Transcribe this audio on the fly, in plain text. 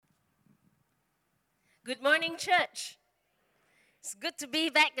Good morning, church. It's good to be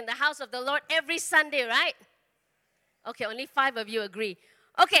back in the house of the Lord every Sunday, right? Okay, only 5 of you agree.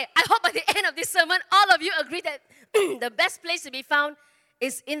 Okay, I hope by the end of this sermon, all of you agree that the best place to be found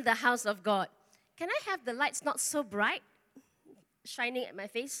is in the house of God. Can I have the lights not so bright, shining at my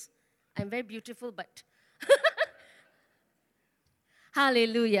face? I'm very beautiful, but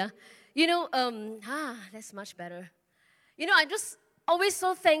hallelujah. That's much better. I'm just always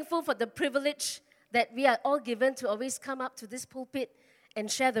so thankful for the privilege that we are all given to always come up to this pulpit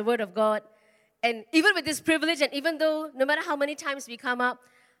and share the word of God. And even with this privilege, and even though no matter how many times we come up,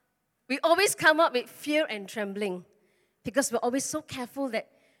 we always come up with fear and trembling because we're always so careful that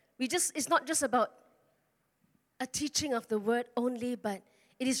it's not just about a teaching of the word only, but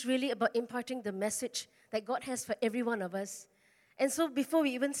it is really about imparting the message that God has for every one of us. And so before we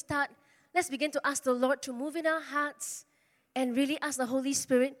even start, let's begin to ask the Lord to move in our hearts and really ask the Holy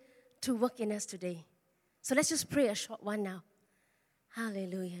Spirit to work in us today. So let's just pray a short one now.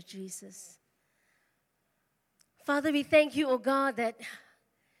 Hallelujah, Jesus. Father, we thank you, O God, that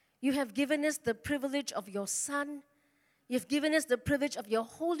you have given us the privilege of your Son. You've given us the privilege of your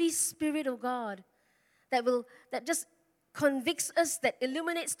Holy Spirit, O God, that just convicts us, that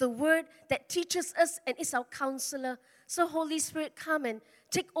illuminates the word, that teaches us and is our counselor. So Holy Spirit, come and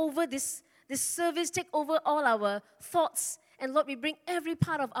take over this service, take over all our thoughts. And Lord, we bring every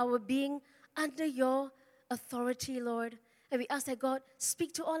part of our being under your authority, Lord. And we ask that God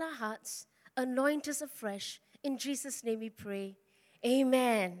speak to all our hearts, anoint us afresh. In Jesus' name we pray.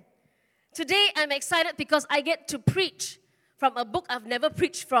 Amen. Today I'm excited because I get to preach from a book I've never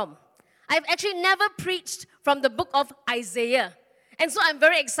preached from. I've actually never preached from the book of Isaiah. And so I'm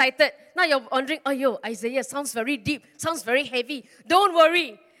very excited. Now you're wondering, Isaiah sounds very deep, sounds very heavy. Don't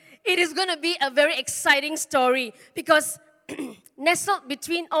worry. It is going to be a very exciting story because nestled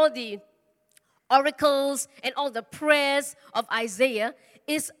between all the oracles and all the prayers of Isaiah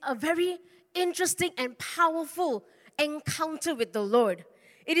is a very interesting and powerful encounter with the Lord.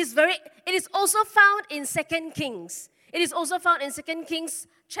 It is also found in 2 Kings. It is also found in 2 Kings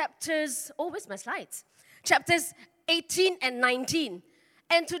chapters, where's my slides? Chapters 18 and 19.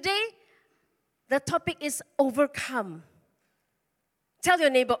 And today, the topic is overcome. Tell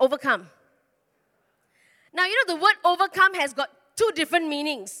your neighbor, overcome. Now, the word overcome has got 2 different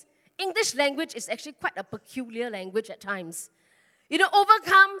meanings. English language is actually quite a peculiar language at times.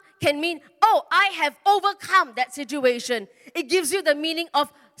 Overcome can mean, I have overcome that situation. It gives you the meaning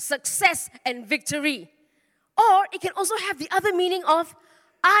of success and victory. Or it can also have the other meaning of,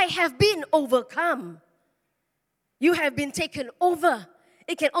 I have been overcome. You have been taken over.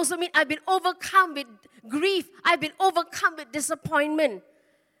 It can also mean I've been overcome with grief. I've been overcome with disappointment.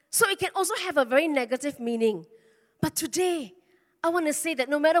 So it can also have a very negative meaning. But today, I want to say that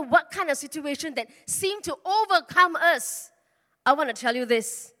no matter what kind of situation that seemed to overcome us, I want to tell you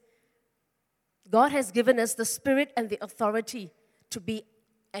this. God has given us the spirit and the authority to be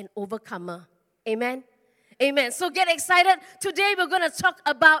an overcomer. Amen? Amen. So get excited. Today we're going to talk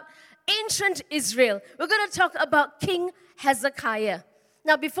about ancient Israel. We're going to talk about King Hezekiah.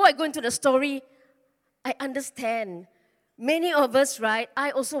 Now, before I go into the story, I understand. Many of us, right, I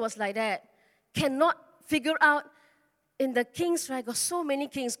also was like that, cannot figure out in the kings, right, got so many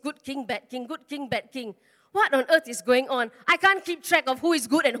kings, good king, bad king, good king, bad king. What on earth is going on? I can't keep track of who is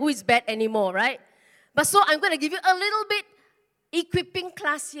good and who is bad anymore, right? But so I'm going to give you a little bit equipping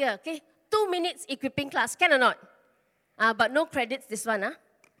class here, okay? 2 minutes equipping class, can or not? But no credits this one, huh?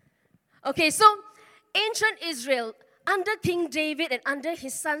 Okay, so ancient Israel, under King David and under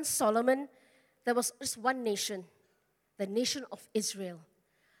his son Solomon, there was just one nation, the nation of Israel.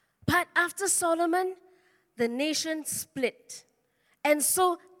 But after Solomon, the nation split. And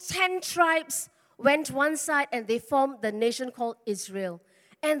so 10 tribes went one side and they formed the nation called Israel.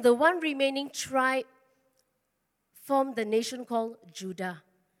 And the one remaining tribe formed the nation called Judah.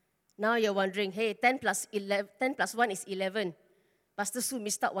 Now you're wondering, hey, 10 plus 1 is 11. Pastor Sue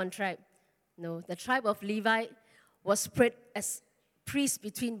missed out one tribe. No, the tribe of Levi was spread as priests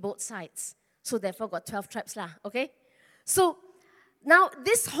between both sides. So therefore got 12 tribes lah, okay? So now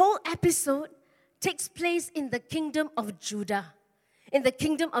this whole episode takes place in the kingdom of Judah. In the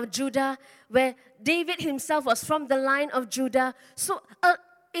kingdom of Judah, where David himself was from the line of Judah. So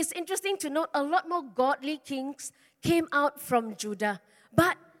it's interesting to note a lot more godly kings came out from Judah.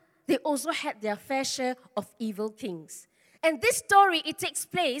 But they also had their fair share of evil kings. And this story, it takes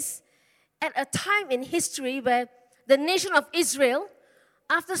place at a time in history where the nation of Israel,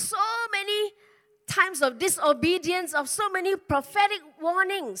 after so many times of disobedience, of so many prophetic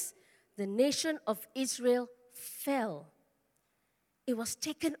warnings, the nation of Israel fell. It was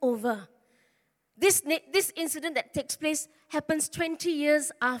taken over. This incident that takes place happens 20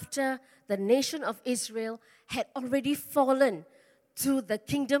 years after the nation of Israel had already fallen to the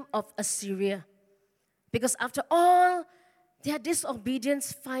kingdom of Assyria. Because after all their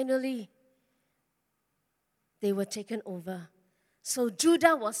disobedience, finally, they were taken over. So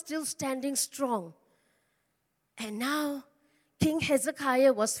Judah was still standing strong. And now, King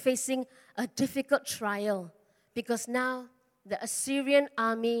Hezekiah was facing a difficult trial because now the Assyrian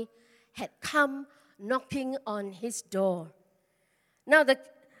army had come knocking on his door. Now, the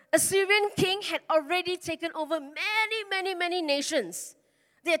Assyrian king had already taken over many nations.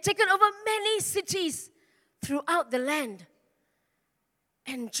 They had taken over many cities throughout the land.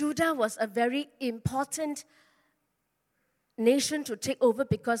 And Judah was a very important nation to take over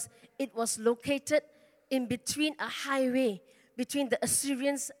because it was located in between a highway between the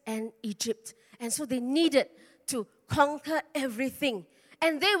Assyrians and Egypt. And so they needed to conquer everything.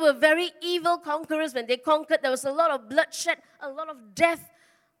 And they were very evil conquerors. When they conquered, there was a lot of bloodshed, a lot of death,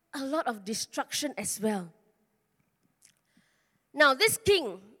 a lot of destruction as well. Now, this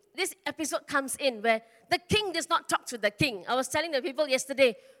episode comes in where the king does not talk to the king. I was telling the people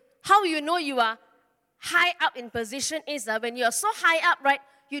yesterday, how you know you are high up in position is when you are so high up, right,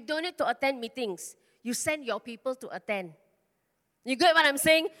 you don't need to attend meetings. You send your people to attend. You get what I'm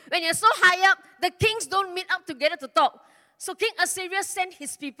saying? When you're so high up, the kings don't meet up together to talk. So King Assyria sent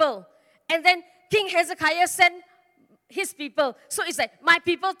his people. And then King Hezekiah sent his people. So it's like, my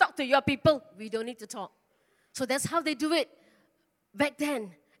people talk to your people. We don't need to talk. So that's how they do it back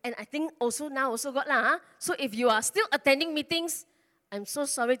then. And I think also now also got lah. So if you are still attending meetings, I'm so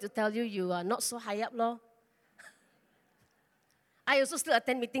sorry to tell you, you are not so high up, lor. I also still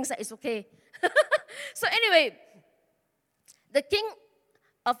attend meetings, that is okay. So anyway, the king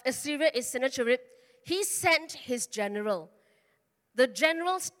of Assyria is Sennacherib. He sent his general. The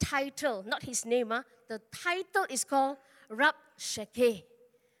general's title, not his name, the title is called Rabshakeh.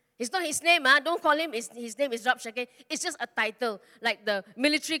 It's not his name, don't call him, his name is Rabshakeh. It's just a title, like the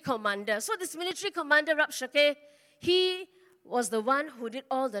military commander. So this military commander, Rabshakeh, he was the one who did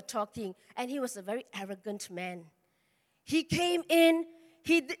all the talking, and he was a very arrogant man. He came in,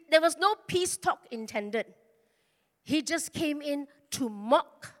 there was no peace talk intended. He just came in to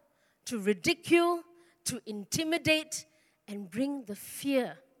mock, to ridicule, to intimidate, and bring the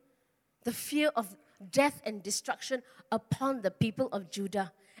fear of death and destruction upon the people of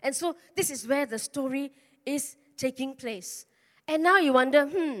Judah. And so this is where the story is taking place. And now you wonder,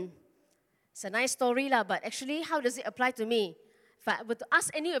 it's a nice story, but actually, how does it apply to me? If I were to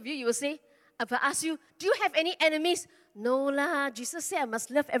ask any of you, you will say, if I ask you, do you have any enemies? No lah, Jesus said I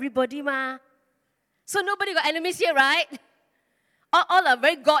must love everybody ma. So nobody got enemies here, right? All are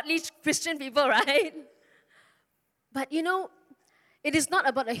very godly Christian people, right? But you know, it is not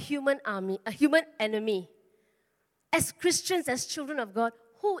about a human enemy. As Christians, as children of God,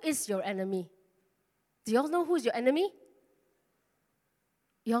 who is your enemy? Do you all know who is your enemy?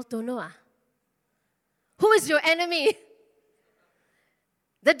 You all don't know, Who is your enemy?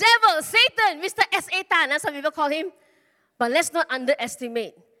 The devil, Satan, Mr. Satan, as some people call him. But let's not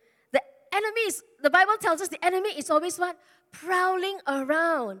underestimate. The enemy the Bible tells us the enemy is always what? Prowling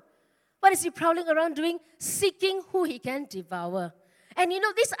around. What is he prowling around doing? Seeking who he can devour. And you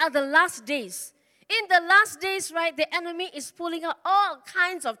know, these are the last days. In the last days, right, the enemy is pulling out all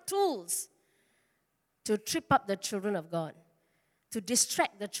kinds of tools to trip up the children of God, to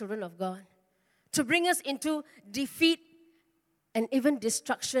distract the children of God, to bring us into defeat and even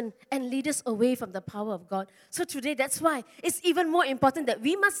destruction and lead us away from the power of God. So today, that's why it's even more important that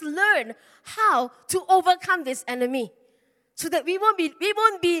we must learn how to overcome this enemy so that we won't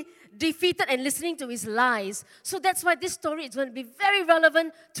be defeated and listening to his lies. So that's why this story is going to be very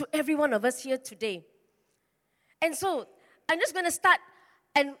relevant to every one of us here today. And so I'm just going to start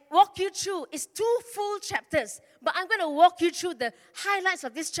and walk you through. It's 2 full chapters, but I'm going to walk you through the highlights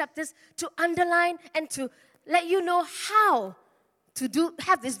of these chapters to underline and to let you know how to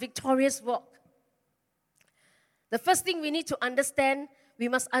have this victorious walk. The first thing we need to understand, we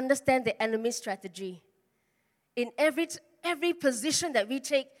must understand the enemy's strategy. In every position that we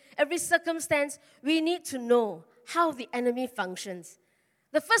take, every circumstance, we need to know how the enemy functions.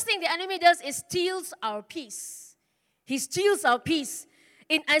 The first thing the enemy does is steals our peace. He steals our peace.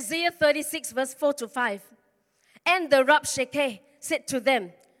 In Isaiah 36, verse 4-5, and the Rabshakeh said to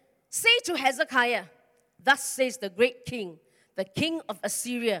them, say to Hezekiah, thus says the great king, the king of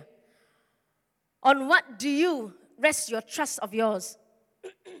Assyria, on what do you rest your trust of yours?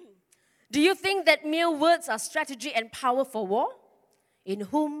 Do you think that mere words are strategy and power for war? In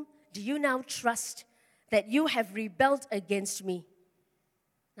whom do you now trust that you have rebelled against me?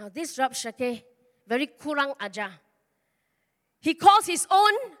 Now this Rabshakeh, very kurang ajar. He calls his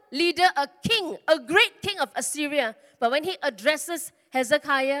own leader a king, a great king of Assyria. But when he addresses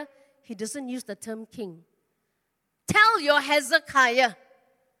Hezekiah, he doesn't use the term king. Tell your Hezekiah.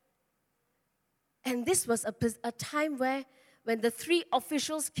 And this was a time when the three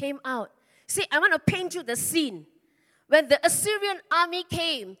officials came out. See, I want to paint you the scene. When the Assyrian army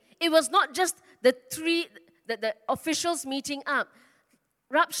came, it was not just the officials meeting up.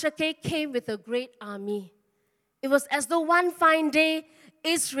 Rabshakeh came with a great army. It was as though one fine day,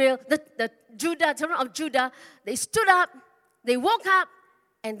 Israel, the children of Judah, they stood up, they woke up,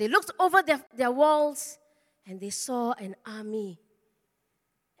 and they looked over their walls, and they saw an army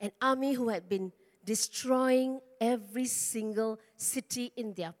who had been destroying every single city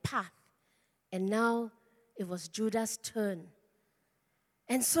in their path. And now it was Judah's turn.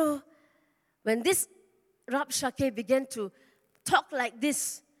 And so, when this Rabshakeh began to talk like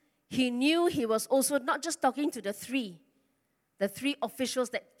this, he knew he was also not just talking to the three officials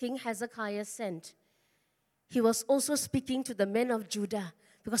that King Hezekiah sent. He was also speaking to the men of Judah.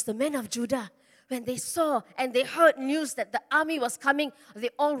 Because the men of Judah, when they saw and they heard news that the army was coming, they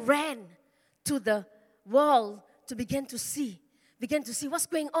all ran to the wall to begin to see what's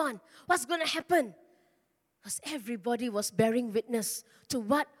going on, what's going to happen. Because everybody was bearing witness to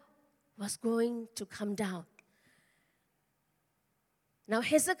what was going to come down. Now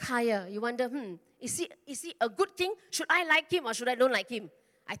Hezekiah, you wonder, is he a good king? Should I like him or should I don't like him?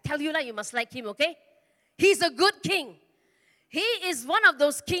 I tell you you must like him, okay? He's a good king. He is one of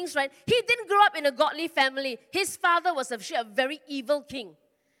those kings, right? He didn't grow up in a godly family. His father was actually a very evil king.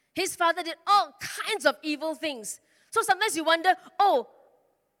 His father did all kinds of evil things. So sometimes you wonder,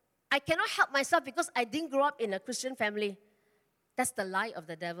 I cannot help myself because I didn't grow up in a Christian family. That's the lie of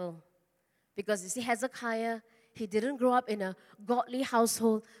the devil. Because you see, Hezekiah, he didn't grow up in a godly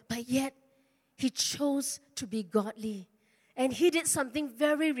household, but yet he chose to be godly. And he did something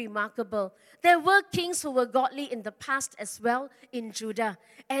very remarkable. There were kings who were godly in the past as well in Judah.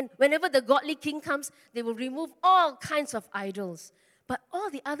 And whenever the godly king comes, they will remove all kinds of idols. But all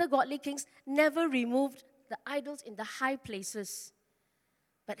the other godly kings never removed the idols in the high places.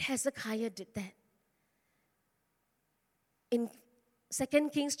 But Hezekiah did that. In 2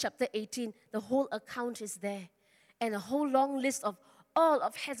 Kings chapter 18, the whole account is there. And a whole long list of all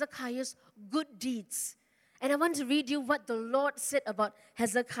of Hezekiah's good deeds. And I want to read you what the Lord said about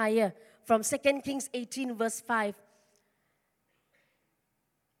Hezekiah from 2 Kings 18 verse 5.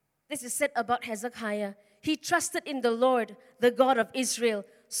 This is said about Hezekiah. He trusted in the Lord, the God of Israel,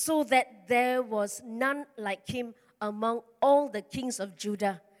 so that there was none like him among all the kings of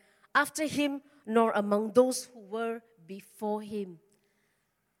Judah, after him, nor among those who were before him.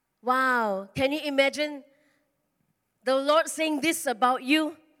 Wow, can you imagine the Lord saying this about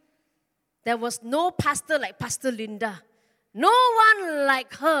you? There was no pastor like Pastor Linda. No one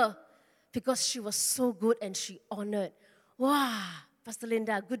like her because she was so good and she honored. Wow, Pastor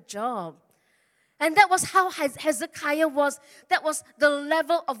Linda, good job. And that was how Hezekiah was. That was the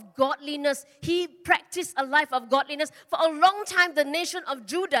level of godliness. He practiced a life of godliness. For a long time, the nation of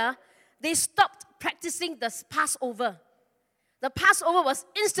Judah, they stopped practicing the Passover. The Passover was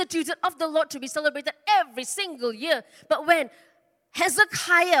instituted of the Lord to be celebrated every single year. But when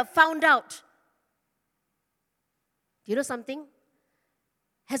Hezekiah found out, do you know something?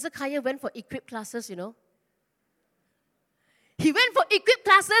 Hezekiah went for equip classes, you know. He went for equip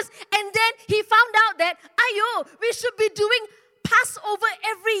classes and then he found out that, we should be doing Passover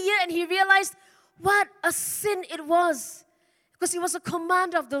every year. And he realized what a sin it was. Because it was a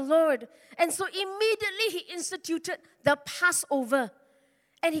command of the Lord. And so immediately he instituted the Passover.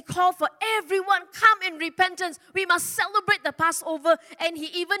 And he called for everyone, come in repentance. We must celebrate the Passover. And he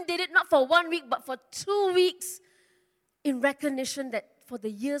even did it not for 1 week, but for 2 weeks. In recognition that for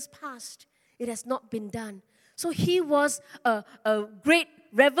the years past, it has not been done. So he was a great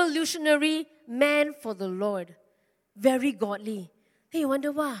revolutionary man for the Lord. Very godly. Hey, you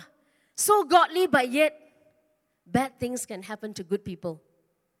wonder why? So godly, but yet bad things can happen to good people.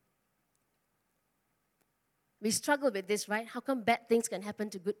 We struggle with this, right? How come bad things can happen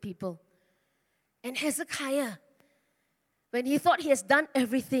to good people? And Hezekiah, when he thought he has done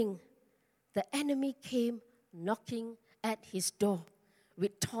everything, the enemy came knocking at his door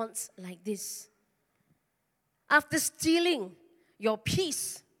with taunts like this. After stealing your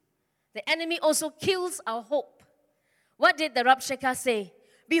peace, the enemy also kills our hope. What did the Rabshakeh say?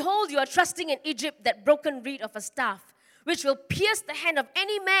 Behold, you are trusting in Egypt, that broken reed of a staff, which will pierce the hand of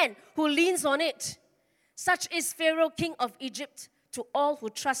any man who leans on it. Such is Pharaoh, king of Egypt, to all who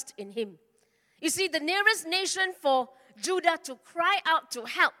trust in him. You see, the nearest nation for Judah to cry out to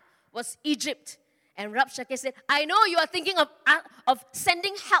help was Egypt. And Rabshakeh said, I know you are thinking of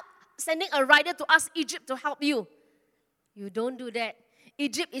sending help, sending a rider to ask Egypt to help you. You don't do that.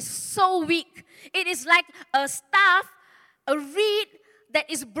 Egypt is so weak. It is like a staff, a reed that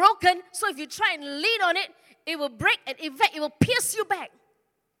is broken. So if you try and lean on it, it will break, and in fact, it will pierce you back.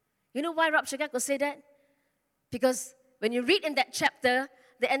 You know why Rabshakeh could say that? Because when you read in that chapter,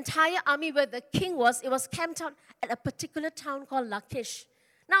 the entire army where the king was, it was camped out at a particular town called Lachish.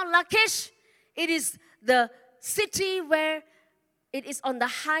 Now, Lachish, it is the city where it is on the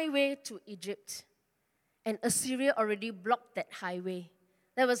highway to Egypt. And Assyria already blocked that highway.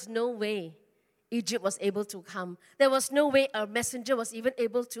 There was no way Egypt was able to come. There was no way a messenger was even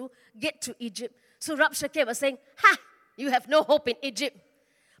able to get to Egypt. So Rabshakeh was saying, ha, you have no hope in Egypt.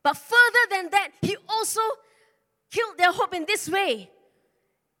 But further than that, he also killed their hope in this way.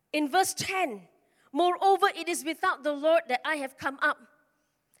 In verse 10, moreover, it is without the Lord that I have come up.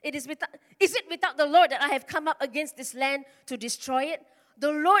 Is it without the Lord that I have come up against this land to destroy it?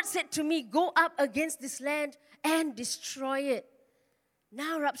 The Lord said to me, go up against this land and destroy it.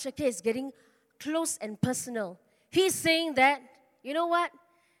 Now Rabshakeh is getting close and personal. He's saying that, you know what?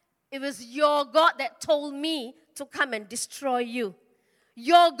 It was your God that told me to come and destroy you.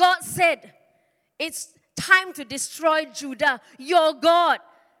 Your God said, it's time to destroy Judah. Your God.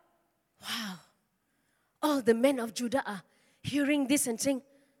 Wow. All the men of Judah are hearing this and saying,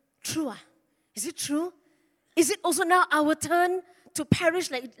 true ah? Is it true? Is it also now our turn to perish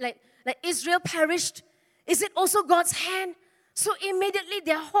like Israel perished? Is it also God's hand? So immediately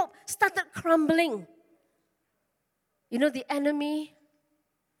their hope started crumbling. You know, the enemy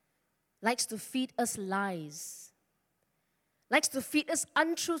likes to feed us lies. Likes to feed us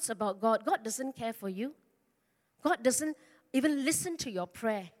untruths about God. God doesn't care for you. God doesn't even listen to your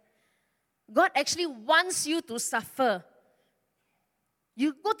prayer. God actually wants you to suffer.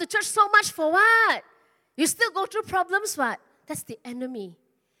 You go to church so much for what? You still go through problems, what? That's the enemy.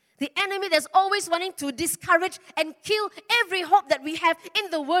 The enemy that's always wanting to discourage and kill every hope that we have in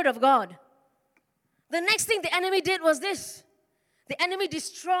the Word of God. The next thing the enemy did was this. The enemy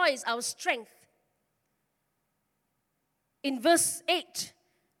destroys our strength. In verse 8,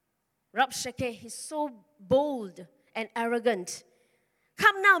 Rabshakeh is so bold and arrogant.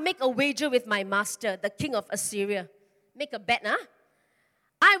 Come now, make a wager with my master, the king of Assyria. Make a bet, huh?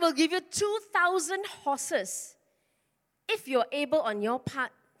 I will give you 2,000 horses if you're able on your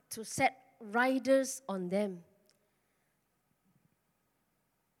part to set riders on them.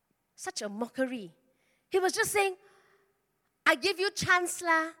 Such a mockery. He was just saying, I give you chance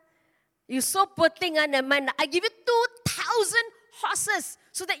lah. You so poor thing, I give you 2,000 horses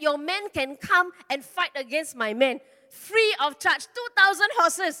so that your men can come and fight against my men. Free of charge, 2,000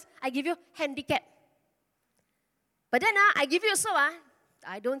 horses. I give you handicap. But then I give you also,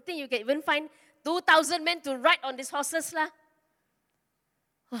 I don't think you can even find 2,000 men to ride on these horses lah.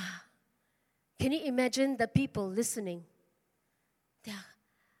 Wow. Can you imagine the people listening? Their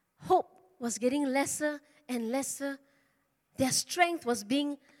hope was getting lesser and lesser. Their strength was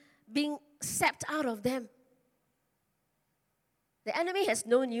being sapped out of them. The enemy has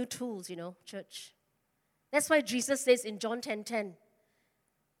no new tools, church. That's why Jesus says in John 10:10,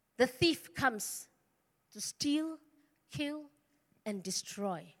 the thief comes to steal, kill, and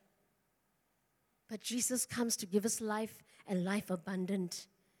destroy. But Jesus comes to give us life and life abundant.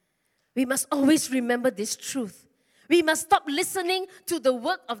 We must always remember this truth. We must stop listening to the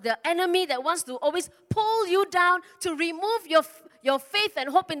work of the enemy that wants to always pull you down, to remove your faith and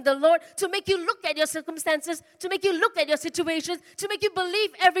hope in the Lord, to make you look at your circumstances, to make you look at your situations, to make you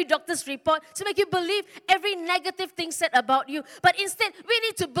believe every doctor's report, to make you believe every negative thing said about you. But instead, we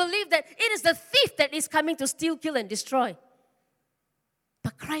need to believe that it is the thief that is coming to steal, kill, and destroy.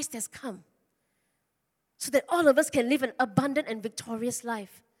 But Christ has come so that all of us can live an abundant and victorious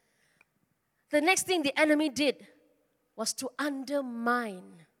life. The next thing the enemy did was to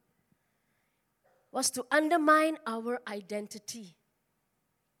undermine our identity.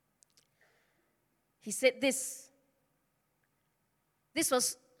 He said this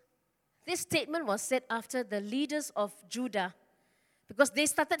statement was said after the leaders of Judah, because they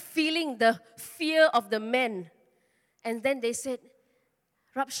started feeling the fear of the men. And then they said,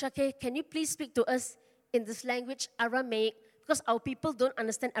 Rabshakeh, can you please speak to us in this language, Aramaic? Because our people don't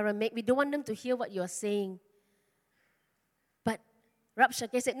understand Aramaic. We don't want them to hear what you are saying. But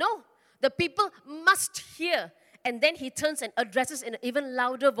Rabshakeh said, no, the people must hear. And then he turns and addresses in an even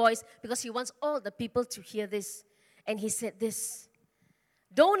louder voice because he wants all the people to hear this. And he said this,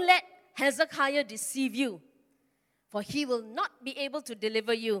 don't let Hezekiah deceive you, for he will not be able to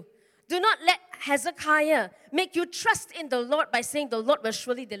deliver you. Do not let Hezekiah make you trust in the Lord by saying the Lord will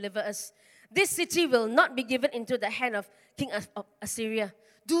surely deliver us. This city will not be given into the hand of King of Assyria.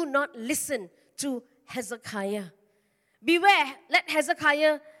 Do not listen to Hezekiah. Beware,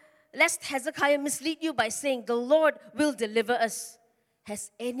 lest Hezekiah mislead you by saying, the Lord will deliver us.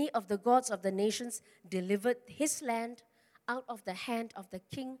 Has any of the gods of the nations delivered his land out of the hand of the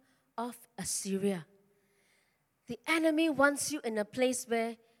king of Assyria? The enemy wants you in a place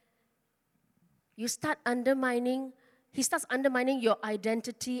where he starts undermining your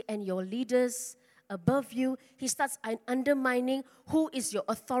identity and your leaders above you. He starts undermining who is your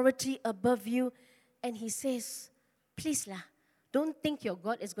authority above you. And he says, please don't think your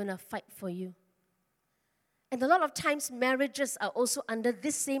God is going to fight for you. And a lot of times marriages are also under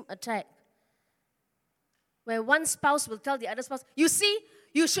this same attack, where one spouse will tell the other spouse, you see,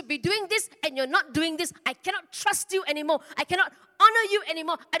 you should be doing this and you're not doing this. I cannot trust you anymore. I cannot honor you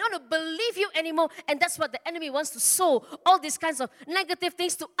anymore. I don't want to believe you anymore. And that's what the enemy wants to sow, all these kinds of negative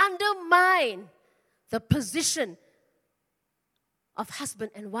things to undermine the position of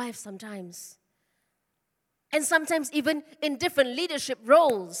husband and wife sometimes. And sometimes even in different leadership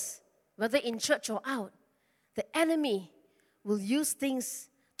roles, whether in church or out, the enemy will use things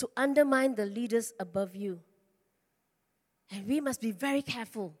to undermine the leaders above you. And we must be very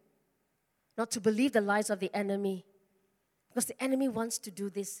careful not to believe the lies of the enemy. Because the enemy wants to do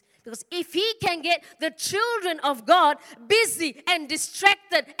this. Because if he can get the children of God busy and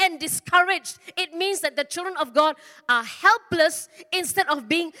distracted and discouraged, it means that the children of God are helpless instead of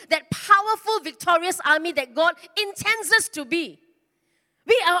being that powerful, victorious army that God intends us to be.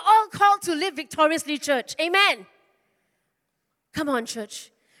 We are all called to live victoriously, church. Amen. Come on,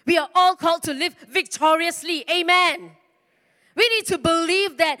 church. We are all called to live victoriously. Amen. We need to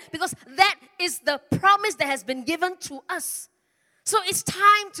believe that because that is the promise that has been given to us. So it's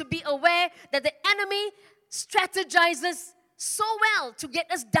time to be aware that the enemy strategizes so well to get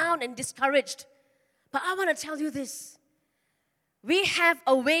us down and discouraged. But I want to tell you this. We have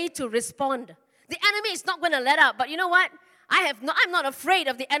a way to respond. The enemy is not going to let up. But you know what? I'm not afraid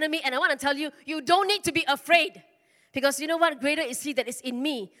of the enemy. And I want to tell you, you don't need to be afraid. Because you know what? Greater is he that is in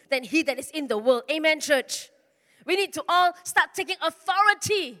me than he that is in the world. Amen, church. We need to all start taking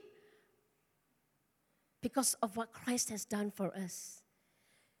authority because of what Christ has done for us.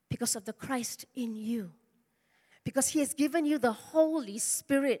 Because of the Christ in you. Because he has given you the Holy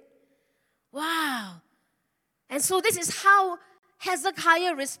Spirit. Wow. And so this is how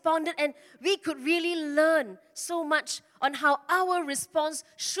Hezekiah responded, and we could really learn so much on how our response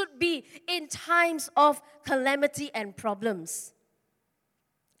should be in times of calamity and problems.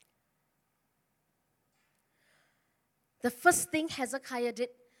 The first thing Hezekiah did,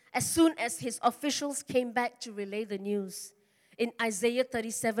 as soon as his officials came back to relay the news, in Isaiah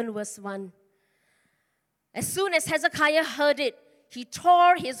 37 verse 1. As soon as Hezekiah heard it, he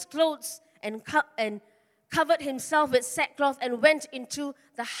tore his clothes and covered himself with sackcloth and went into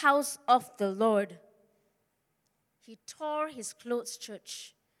the house of the Lord. He tore his clothes,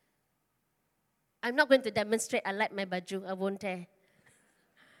 church. I'm not going to demonstrate. I like my baju. I won't tear.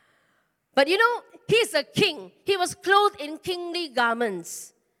 But you know, he's a king. He was clothed in kingly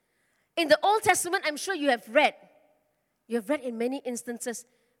garments. In the Old Testament, I'm sure you have read. You have read in many instances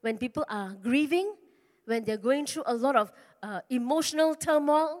when people are grieving, when they're going through a lot of emotional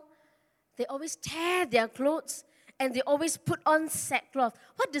turmoil, they always tear their clothes and they always put on sackcloth.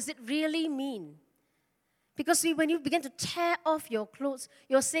 What does it really mean? Because see, when you begin to tear off your clothes,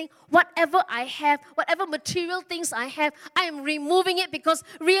 you're saying, whatever I have, whatever material things I have, I am removing it because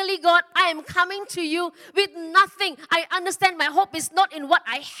really, God, I am coming to you with nothing. I understand my hope is not in what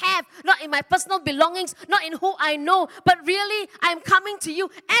I have, not in my personal belongings, not in who I know, but really, I'm coming to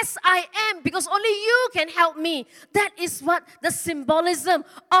you as I am because only you can help me. That is what the symbolism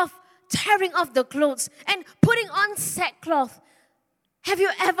of tearing off the clothes and putting on sackcloth. Have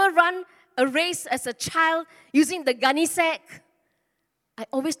you ever run a race as a child using the gunny sack? I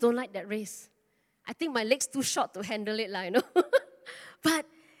always don't like that race. I think my leg's too short to handle it, you know. But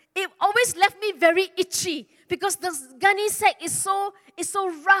it always left me very itchy because the gunny sack is so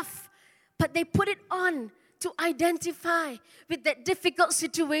rough. But they put it on to identify with that difficult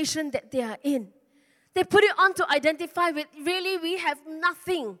situation that they are in. They put it on to identify with, really, we have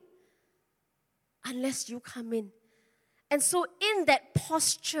nothing unless you come in. And so in that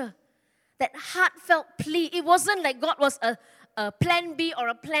posture, that heartfelt plea, it wasn't like God was a plan B or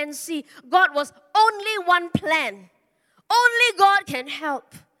a plan C. God was only one plan. Only God can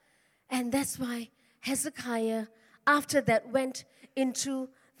help. And that's why Hezekiah, after that, went into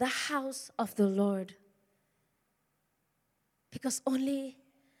the house of the Lord. Because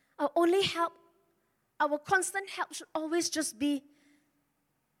our only help, our constant help should always just be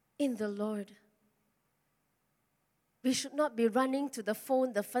in the Lord. We should not be running to the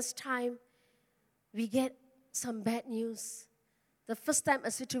phone the first time we get some bad news, the first time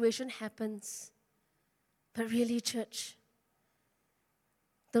a situation happens. But really, church,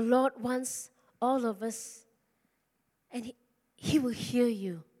 the Lord wants all of us, and He will hear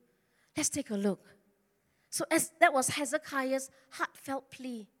you. Let's take a look. So as that was Hezekiah's heartfelt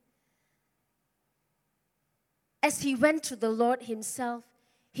plea. As he went to the Lord himself,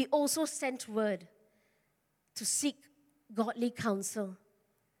 he also sent word to seek godly counsel.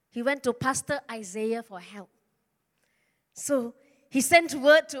 He went to Pastor Isaiah for help. So he sent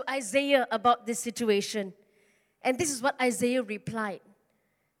word to Isaiah about this situation. And this is what Isaiah replied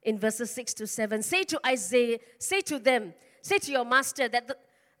in verses 6 to 7. Say to Isaiah, say to them, say to your master that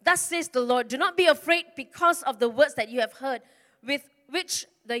thus says the Lord, do not be afraid because of the words that you have heard, with which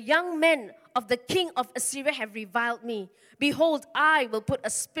the young men of the king of Assyria have reviled me. Behold, I will put a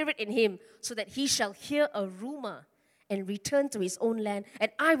spirit in him, so that he shall hear a rumor and return to his own land,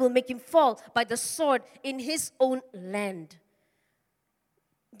 and I will make him fall by the sword in his own land.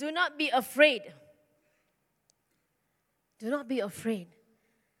 Do not be afraid. Do not be afraid.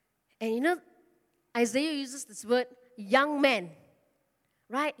 And you know, Isaiah uses this word, young man.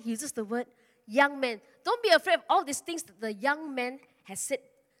 Right? He uses the word young man. Don't be afraid of all these things that the young man has said,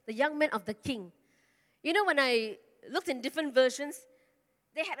 the young man of the king. You know, when I looked in different versions,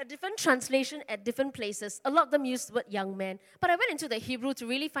 they had a different translation at different places. A lot of them used the word young man. But I went into the Hebrew to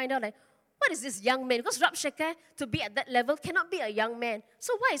really find out, like, what is this young man? Because Rabshakeh, to be at that level, cannot be a young man.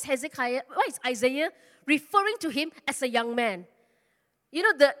 So why is Isaiah referring to him as a young man? You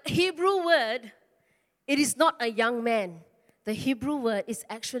know, the Hebrew word, it is not a young man. The Hebrew word is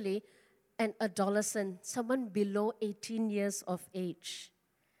actually an adolescent, someone below 18 years of age.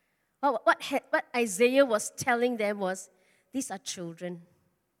 What Isaiah was telling them was, these are children.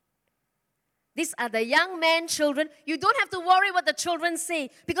 These are the young men, children. You don't have to worry what the children say,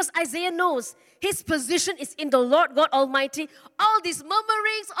 because Isaiah knows his position is in the Lord God Almighty. All these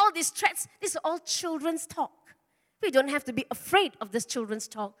murmurings, all these threats, these are all children's talk. We don't have to be afraid of this children's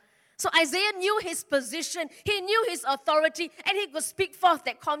talk. So Isaiah knew his position, he knew his authority, and he could speak forth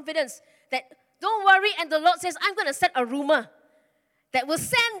that confidence that, don't worry, and the Lord says, I'm going to set a rumor that will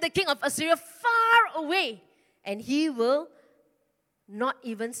send the king of Assyria far away, and he will not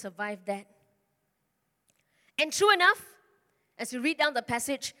even survive that. And true enough, as you read down the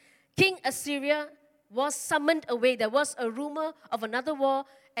passage, King Assyria was summoned away. There was a rumor of another war.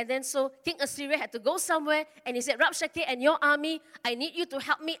 And then so King Assyria had to go somewhere. And he said, Rabshakeh and your army, I need you to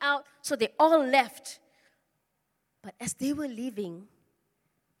help me out. So they all left. But as they were leaving,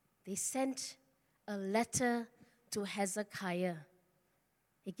 they sent a letter to Hezekiah.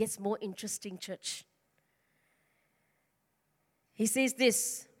 It gets more interesting, church. He says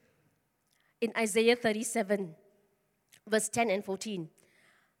this in Isaiah 37, verse 10 and 14.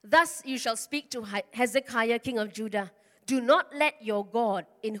 Thus you shall speak to Hezekiah, king of Judah. Do not let your God,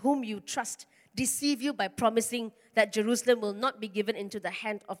 in whom you trust, deceive you by promising that Jerusalem will not be given into the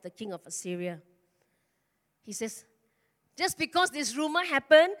hand of the king of Assyria. He says, just because this rumor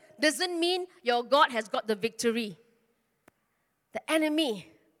happened doesn't mean your God has got the victory. The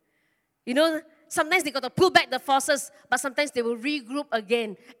enemy, you know, sometimes they got to pull back the forces, but sometimes they will regroup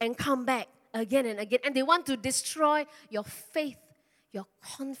again and come back again and again. And they want to destroy your faith, your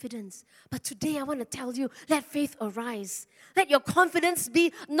confidence. But today I want to tell you, let faith arise. Let your confidence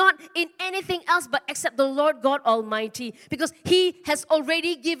be not in anything else but except the Lord God Almighty, because He has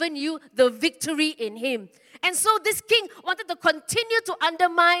already given you the victory in Him. And so this king wanted to continue to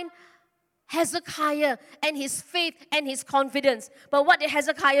undermine Hezekiah and his faith and his confidence. But what did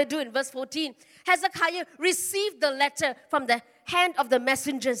Hezekiah do in verse 14? Hezekiah received the letter from the hand of the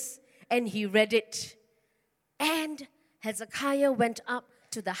messengers, and he read it. And Hezekiah went up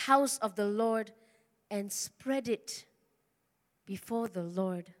to the house of the Lord and spread it before the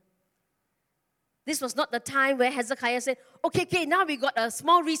Lord. This was not the time where Hezekiah said, okay, now we got a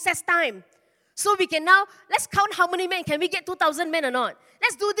small recess time. So we can now, let's count how many men. Can we get 2,000 men or not?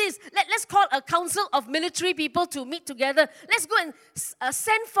 Let's do this. Let's call a council of military people to meet together. Let's go and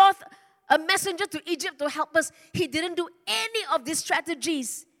send forth a messenger to Egypt to help us. He didn't do any of these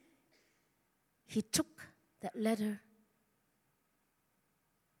strategies. He took that letter.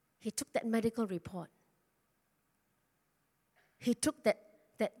 He took that medical report. He took that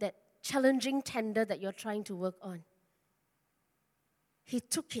challenging tender that you're trying to work on. He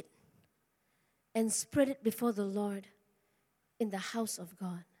took it and spread it before the Lord in the house of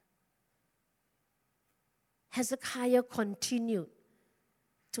God. Hezekiah continued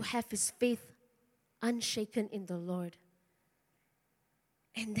to have his faith unshaken in the Lord.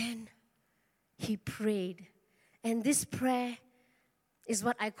 And then he prayed. And this prayer is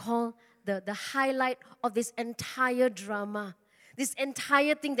what I call the highlight of this entire drama. This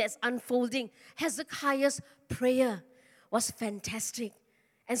entire thing that's unfolding. Hezekiah's prayer was fantastic.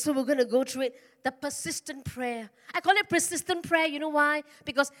 And so we're going to go through it. The persistent prayer. I call it persistent prayer. You know why?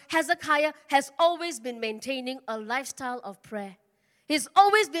 Because Hezekiah has always been maintaining a lifestyle of prayer. He's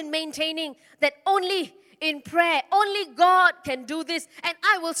always been maintaining that only in prayer, only God can do this. And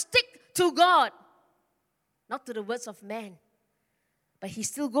I will stick to God. Not to the words of man. But he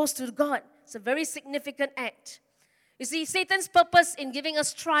still goes to God. It's a very significant act. You see, Satan's purpose in giving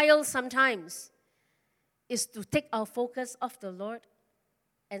us trials sometimes is to take our focus off the Lord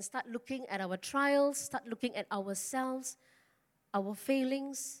and start looking at our trials, start looking at ourselves, our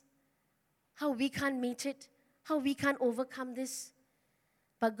failings, how we can't meet it, how we can't overcome this.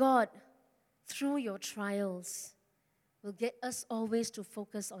 But God, through your trials, will get us always to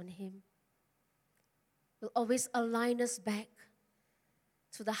focus on Him. Will always align us back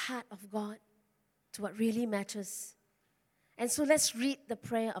to the heart of God, to what really matters. And so let's read the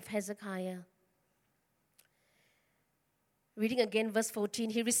prayer of Hezekiah. Reading again verse 14.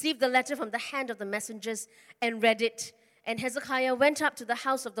 He received the letter from the hand of the messengers and read it. And Hezekiah went up to the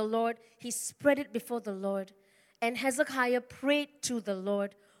house of the Lord. He spread it before the Lord. And Hezekiah prayed to the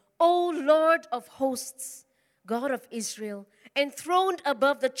Lord, O Lord of hosts, God of Israel, enthroned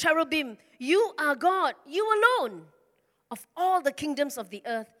above the cherubim, you are God, you alone. Of all the kingdoms of the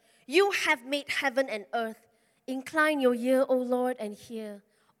earth, you have made heaven and earth. Incline your ear, O Lord, and hear.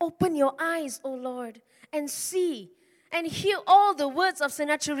 Open your eyes, O Lord, and see, and hear all the words of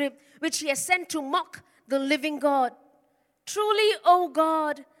Sennacherib, which he has sent to mock the living God. Truly, O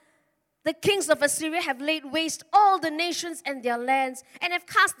God, the kings of Assyria have laid waste all the nations and their lands, and have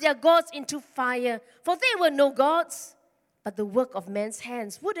cast their gods into fire. For they were no gods, but the work of man's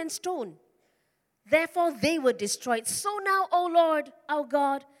hands, wood and stone. Therefore they were destroyed. So now, O Lord, our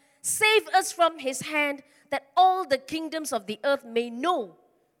God, save us from his hand, that all the kingdoms of the earth may know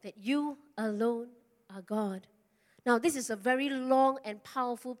that you alone are God. Now, this is a very long and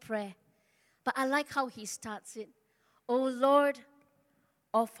powerful prayer, but I like how he starts it. O Lord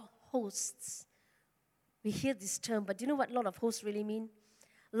of hosts. We hear this term, but do you know what Lord of hosts really mean?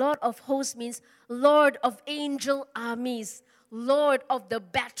 Lord of hosts means Lord of angel armies, Lord of the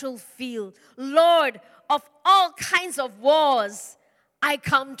battlefield, Lord of all kinds of wars. I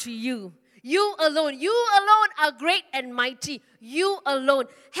come to you. You alone are great and mighty. You alone.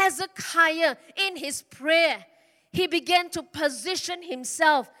 Hezekiah, in his prayer, he began to position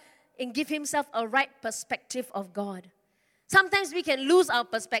himself and give himself a right perspective of God. Sometimes we can lose our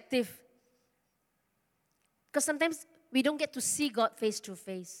perspective because sometimes we don't get to see God face to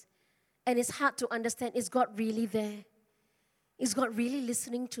face. And it's hard to understand, is God really there? Is God really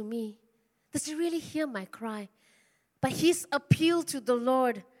listening to me? Does He really hear my cry? But his appeal to the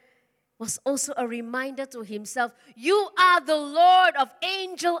Lord was also a reminder to himself, you are the Lord of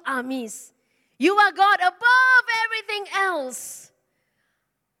angel armies. You are God above everything else.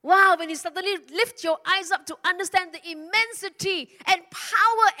 Wow, when you suddenly lift your eyes up to understand the immensity and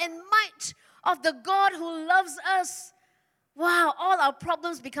power and might of the God who loves us, wow, all our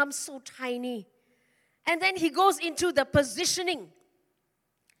problems become so tiny. And then he goes into the positioning.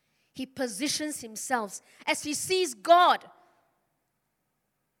 He positions himself as he sees God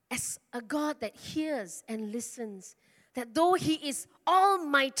as a God that hears and listens. That though he is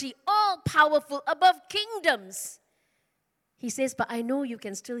almighty, all-powerful, above kingdoms, he says, but I know you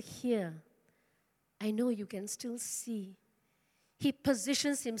can still hear. I know you can still see. He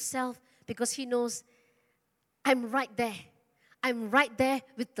positions himself because he knows, I'm right there. I'm right there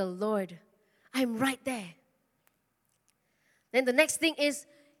with the Lord. I'm right there. Then the next thing is,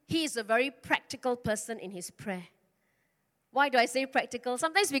 he is a very practical person in his prayer. Why do I say practical?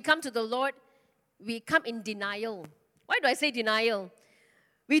 Sometimes we come to the Lord, we come in denial. Why do I say denial?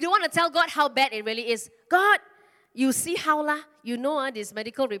 We don't want to tell God how bad it really is. God, you see how lah? You know this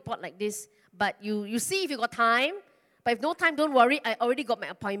medical report like this, but you see if you got time. But if no time, don't worry, I already got my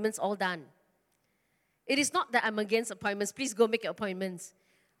appointments all done. It is not that I'm against appointments. Please go make your appointments.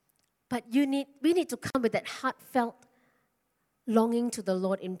 But we need to come with that heartfelt longing to the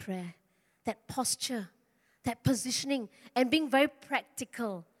Lord in prayer. That posture, that positioning, and being very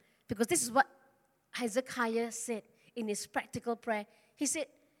practical. Because this is what Hezekiah said in his practical prayer. He said,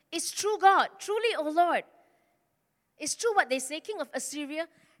 it's true, God, truly, O Lord. It's true what they say, King of Assyria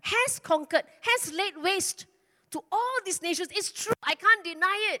has conquered, has laid waste to all these nations. It's true, I can't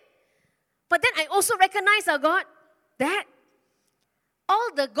deny it. But then I also recognize, our God, that all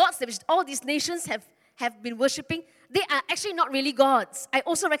the gods that all these nations have been worshipping, they are actually not really gods. I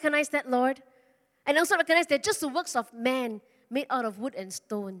also recognize that, Lord. And I also recognize they're just the works of man made out of wood and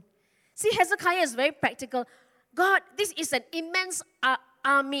stone. See, Hezekiah is very practical. God, this is an immense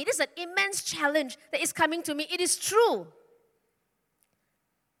army. This is an immense challenge that is coming to me. It is true.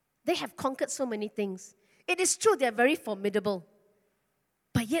 They have conquered so many things. It is true they're very formidable.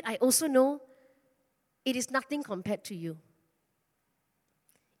 But yet I also know it is nothing compared to you.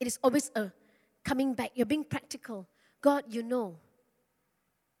 It is always a coming back. You're being practical. God, you know.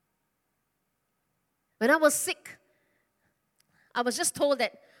 When I was sick, I was just told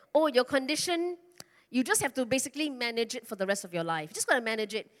that, oh, your condition, you just have to basically manage it for the rest of your life. You just got to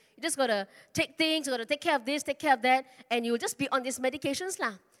manage it. You just got to take things, you got to take care of this, take care of that, and you'll just be on these medications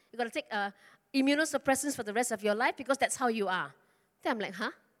lah. You got to take immunosuppressants for the rest of your life because that's how you are. Then I'm like,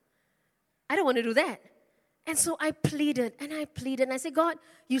 huh? I don't want to do that. And so I pleaded, and I said, God,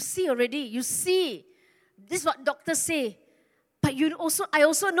 you see already, you see. This is what doctors say. But I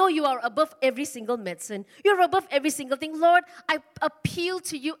also know you are above every single medicine. You're above every single thing. Lord, I appeal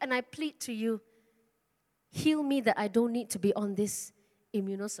to you and I plead to you. Heal me that I don't need to be on this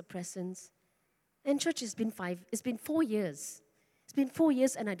immunosuppressants. And church, it's been 4 years. It's been 4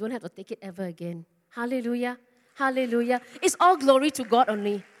 years and I don't have to take it ever again. Hallelujah. Hallelujah. It's all glory to God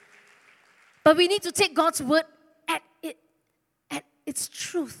only. But we need to take God's word at its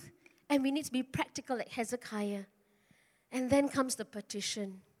truth. And we need to be practical like Hezekiah. And then comes the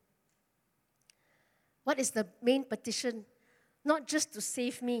petition. What is the main petition? Not just to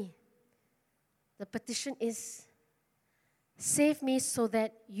save me. The petition is, save me so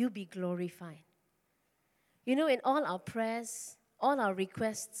that you be glorified. You know, in all our prayers, all our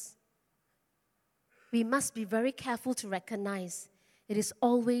requests, we must be very careful to recognize it is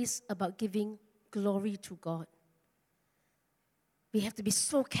always about giving glory to God. We have to be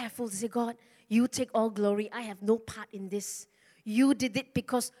so careful to say, God, you take all glory. I have no part in this. You did it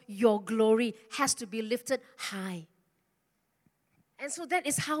because your glory has to be lifted high. And so that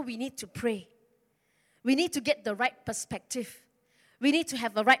is how we need to pray. We need to get the right perspective. We need to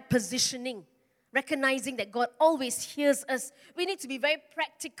have the right positioning, recognizing that God always hears us. We need to be very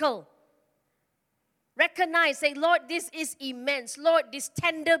practical. Recognize, say, Lord, this is immense. Lord, this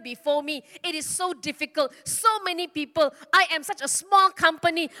tender before me, it is so difficult. So many people. I am such a small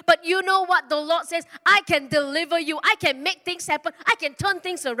company, but you know what the Lord says? I can deliver you. I can make things happen. I can turn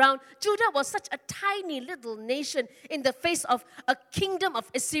things around. Judah was such a tiny little nation in the face of a kingdom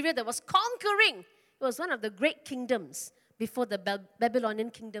of Assyria that was conquering. It was one of the great kingdoms before the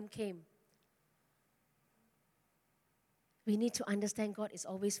Babylonian kingdom came. We need to understand God is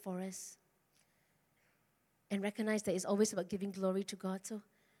always for us. And recognize that it's always about giving glory to God. So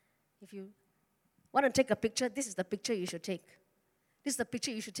if you want to take a picture, this is the picture you should take. This is the picture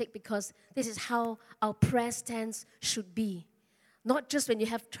you should take because this is how our prayer stance should be. Not just when you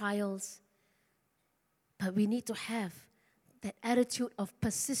have trials, but we need to have that attitude of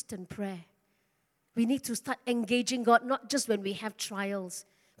persistent prayer. We need to start engaging God, not just when we have trials.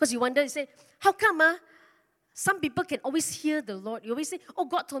 Because you wonder, you say, how come, some people can always hear the Lord. You always say, oh,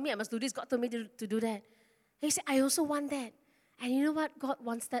 God told me I must do this. God told me to do that. And you say, I also want that. And you know what? God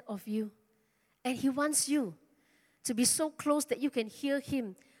wants that of you. And He wants you to be so close that you can hear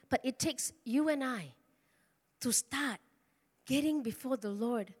Him. But it takes you and I to start getting before the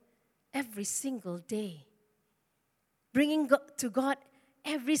Lord every single day. Bringing to God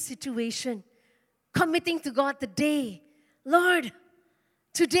every situation. Committing to God the day. Lord,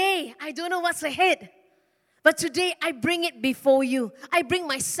 today I don't know what's ahead. But today, I bring it before you. I bring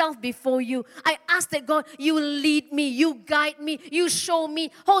myself before you. I ask that, God, you lead me, you guide me, you show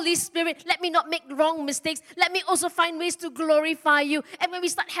me. Holy Spirit, let me not make wrong mistakes. Let me also find ways to glorify you. And when we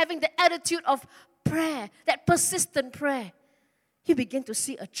start having the attitude of prayer, that persistent prayer, you begin to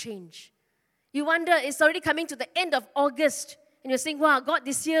see a change. You wonder, it's already coming to the end of August. And you're saying, wow, God,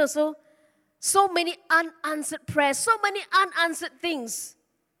 this year so many unanswered prayers, so many unanswered things.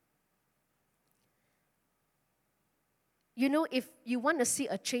 You know, if you want to see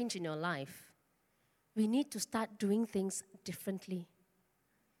a change in your life, we need to start doing things differently.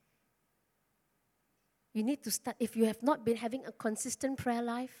 You need to start, if you have not been having a consistent prayer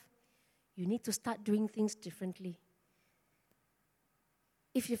life, you need to start doing things differently.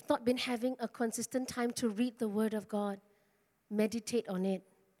 If you've not been having a consistent time to read the Word of God, meditate on it,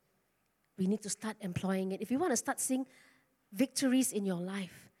 we need to start employing it. If you want to start seeing victories in your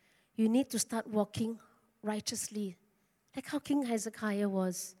life, you need to start walking righteously. Like how King Hezekiah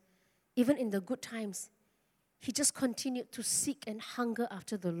was. Even in the good times, he just continued to seek and hunger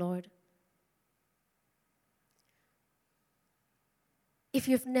after the Lord. If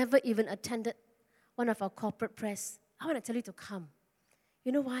you've never even attended one of our corporate press, I want to tell you to come.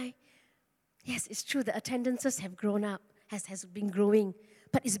 You know why? Yes, it's true, the attendances have grown up, has been growing,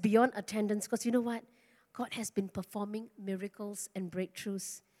 but it's beyond attendance because you know what? God has been performing miracles and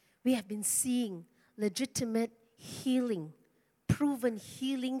breakthroughs. We have been seeing legitimate healing, proven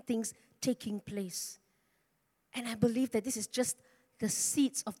healing things taking place. And I believe that this is just the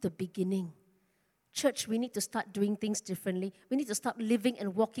seeds of the beginning. Church, we need to start doing things differently. We need to start living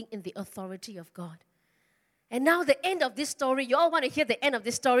and walking in the authority of God. And now the end of this story, you all want to hear the end of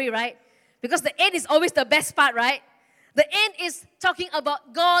this story, right? Because the end is always the best part, right? The end is talking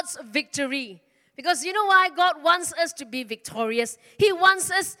about God's victory. Because you know why? God wants us to be victorious. He wants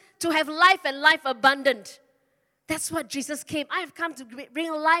us to have life and life abundant. That's what Jesus came. I have come to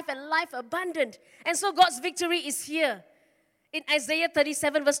bring life and life abundant. And so God's victory is here. In Isaiah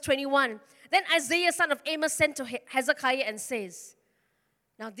 37 verse 21, then Isaiah son of Amos sent to Hezekiah and says,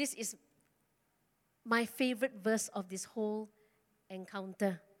 now this is my favorite verse of this whole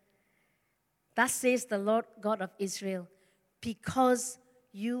encounter. Thus says the Lord God of Israel, because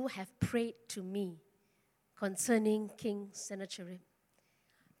you have prayed to me concerning King Sennacherib.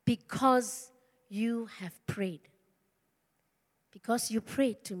 Because you have prayed. Because you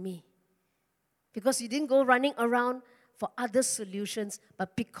prayed to me. Because you didn't go running around for other solutions,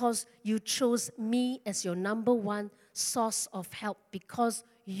 but because you chose me as your number one source of help. Because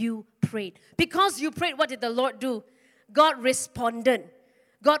you prayed. Because you prayed, what did the Lord do? God responded.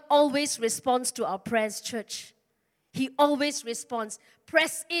 God always responds to our prayers, church. He always responds.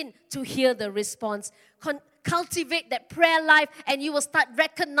 Press in to hear the response. Cultivate that prayer life and you will start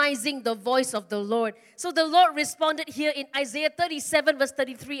recognizing the voice of the Lord. So the Lord responded here in Isaiah 37 verse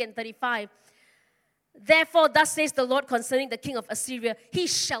 33 and 35. Therefore, thus says the Lord concerning the king of Assyria, he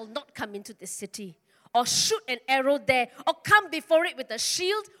shall not come into this city, or shoot an arrow there, or come before it with a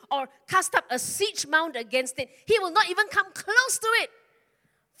shield, or cast up a siege mound against it. He will not even come close to it.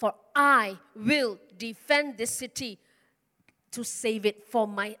 For I will defend this city to save it for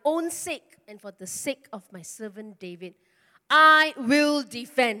my own sake and for the sake of my servant David. I will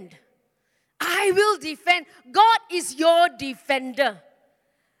defend. I will defend. God is your defender.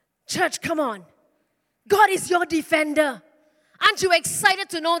 Church, come on. God is your defender. Aren't you excited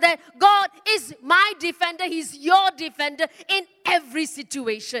to know that God is my defender? He's your defender in every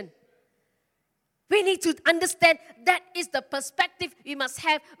situation. We need to understand that is the perspective we must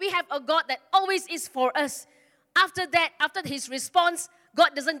have. We have a God that always is for us. After that, after his response,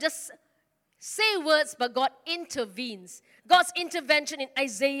 God doesn't just say words, but God intervenes. God's intervention in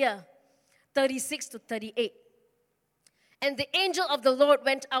Isaiah 36 to 38. And the angel of the Lord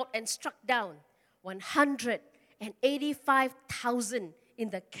went out and struck down 185,000 in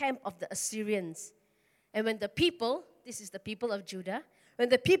the camp of the Assyrians. And when the people, this is the people of Judah, when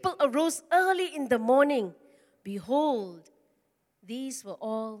the people arose early in the morning, behold, these were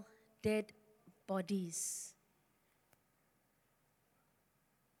all dead bodies.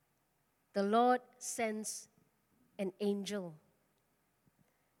 The Lord sends an angel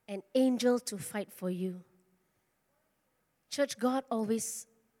to fight for you. Church, God always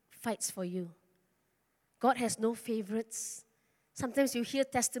fights for you. God has no favorites. Sometimes you hear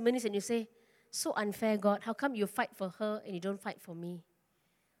testimonies and you say, so unfair, God. How come you fight for her and you don't fight for me?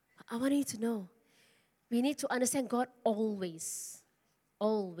 I want you to know, we need to understand God always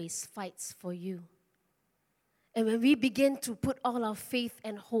fights for you. And when we begin to put all our faith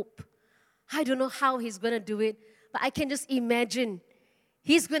and hope, I don't know how he's going to do it, but I can just imagine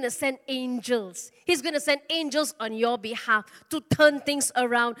he's going to send angels. He's going to send angels on your behalf to turn things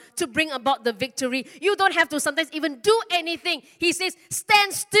around, to bring about the victory. You don't have to sometimes even do anything. He says,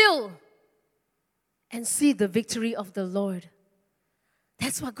 stand still and see the victory of the Lord.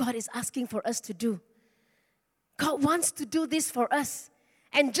 That's what God is asking for us to do. God wants to do this for us.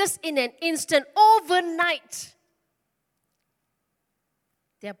 And just in an instant, overnight,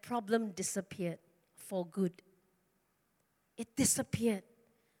 their problem disappeared for good. It disappeared.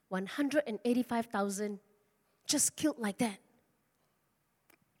 185,000 just killed like that.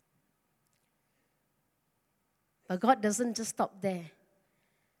 But God doesn't just stop there.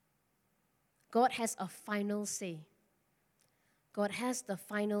 God has a final say. God has the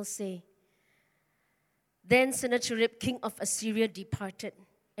final say. Then Sennacherib, king of Assyria, departed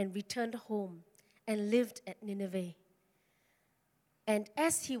and returned home and lived at Nineveh. And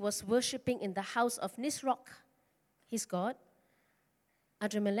as he was worshipping in the house of Nisroch, his god,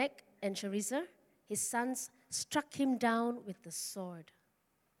 Adrammelech and Sharezer, his sons, struck him down with the sword.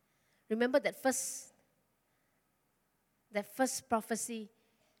 Remember that first prophecy,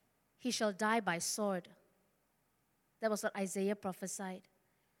 he shall die by sword. That was what Isaiah prophesied.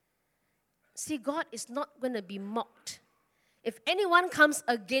 See, God is not going to be mocked. If anyone comes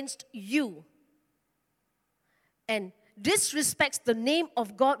against you and disrespects the name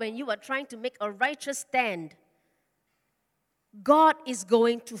of God when you are trying to make a righteous stand, God is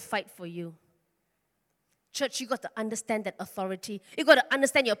going to fight for you. Church, you got to understand that authority. You got to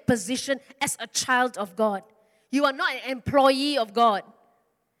understand your position as a child of God. You are not an employee of God.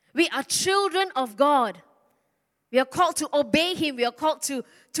 We are children of God. We are called to obey Him. We are called to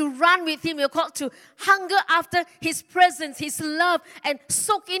run with Him. We are called to hunger after His presence, His love, and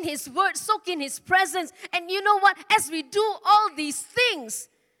soak in His word, soak in His presence. And you know what? As we do all these things,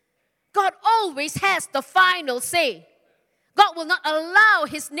 God always has the final say. God will not allow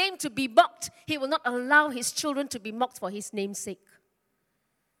His name to be mocked. He will not allow His children to be mocked for His name's sake.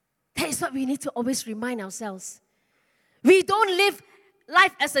 That is what we need to always remind ourselves. We don't live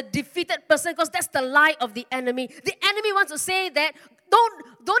life as a defeated person, because that's the lie of the enemy. The enemy wants to say that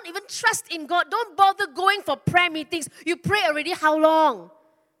don't even trust in God. Don't bother going for prayer meetings. You pray already how long?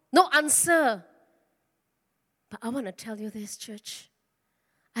 No answer. But I want to tell you this, church.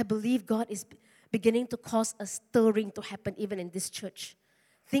 I believe God is beginning to cause a stirring to happen even in this church.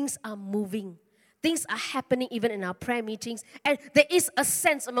 Things are moving. Things are happening even in our prayer meetings. And there is a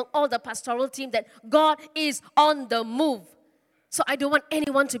sense among all the pastoral team that God is on the move. So I don't want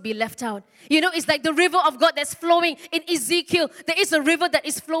anyone to be left out. You know, it's like the river of God that's flowing in Ezekiel. There is a river that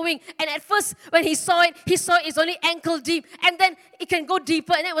is flowing. And at first, when he saw it's only ankle deep. And then it can go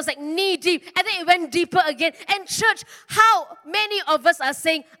deeper. And then it was like knee deep. And then it went deeper again. And church, how many of us are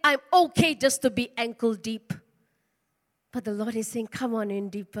saying, I'm okay just to be ankle deep? But the Lord is saying, come on in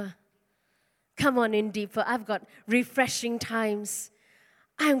deeper. Come on in deeper. I've got refreshing times.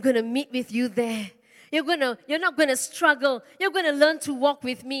 I'm going to meet with you there. You're not going to struggle. You're going to learn to walk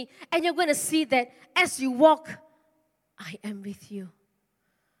with me. And you're going to see that as you walk, I am with you.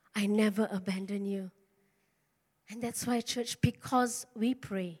 I never abandon you. And that's why, church, because we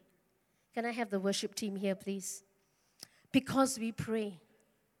pray. Can I have the worship team here, please? Because we pray,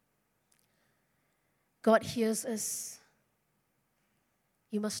 God hears us.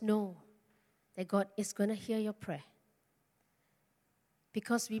 You must know that God is going to hear your prayer.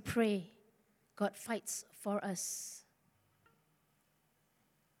 Because we pray, God fights for us.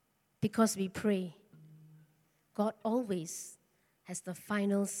 Because we pray, God always has the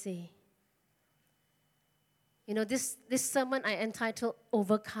final say. You know, this sermon I entitled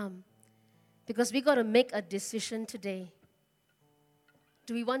Overcome, because we got to make a decision today.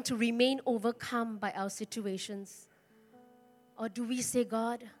 Do we want to remain overcome by our situations? Or do we say,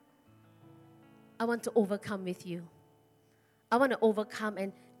 God, I want to overcome with you. I want to overcome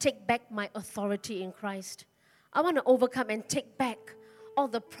and take back my authority in Christ. I want to overcome and take back all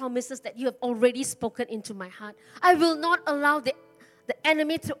the promises that you have already spoken into my heart. I will not allow the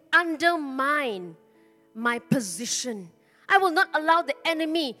enemy to undermine my position. I will not allow the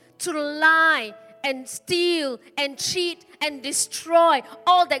enemy to lie and steal and cheat and destroy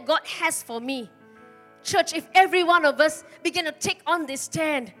all that God has for me. Church, if every one of us begin to take on this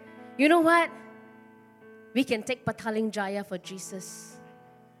stand, you know what? We can take Pataling Jaya for Jesus.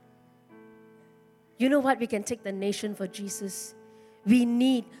 You know what? We can take the nation for Jesus. We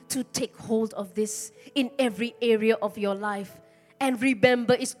need to take hold of this in every area of your life. And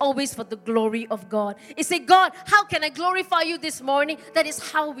remember, it's always for the glory of God. It's say, God, how can I glorify you this morning? That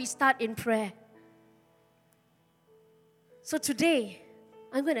is how we start in prayer. So today,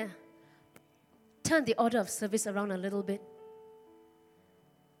 I'm going to turn the order of service around a little bit.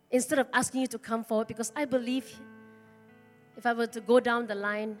 Instead of asking you to come forward, because I believe if I were to go down the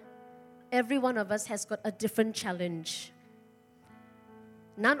line, every one of us has got a different challenge.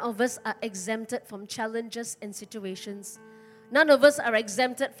 None of us are exempted from challenges and situations. None of us are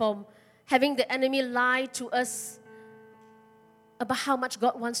exempted from having the enemy lie to us about how much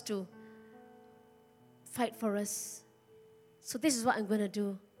God wants to fight for us. So this is what I'm going to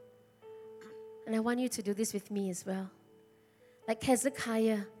do. And I want you to do this with me as well. Like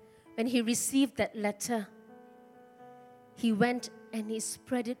Hezekiah, when he received that letter, he went and he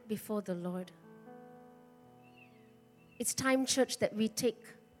spread it before the Lord. It's time, church, that we take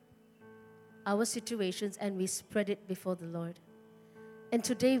our situations and we spread it before the Lord. And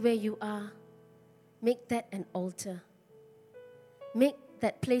today where you are, make that an altar. Make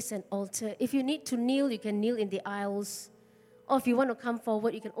that place an altar. If you need to kneel, you can kneel in the aisles. Or if you want to come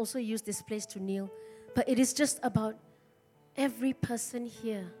forward, you can also use this place to kneel. But it is just about every person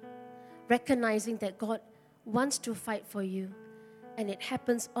here recognizing that God wants to fight for you. And it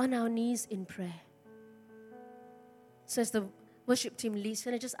happens on our knees in prayer. So as the worship team leads,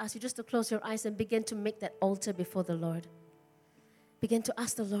 can I just ask you just to close your eyes and begin to make that altar before the Lord. Begin to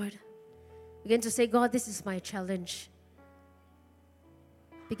ask the Lord, Begin to say, God, this is my challenge.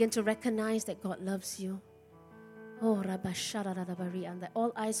 Begin to recognize that God loves you. Oh, Rabashadadabari, and that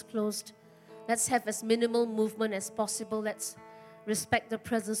all eyes closed. Let's have as minimal movement as possible. Let's respect the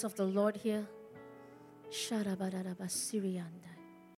presence of the Lord here. Sharabadadabasirianda.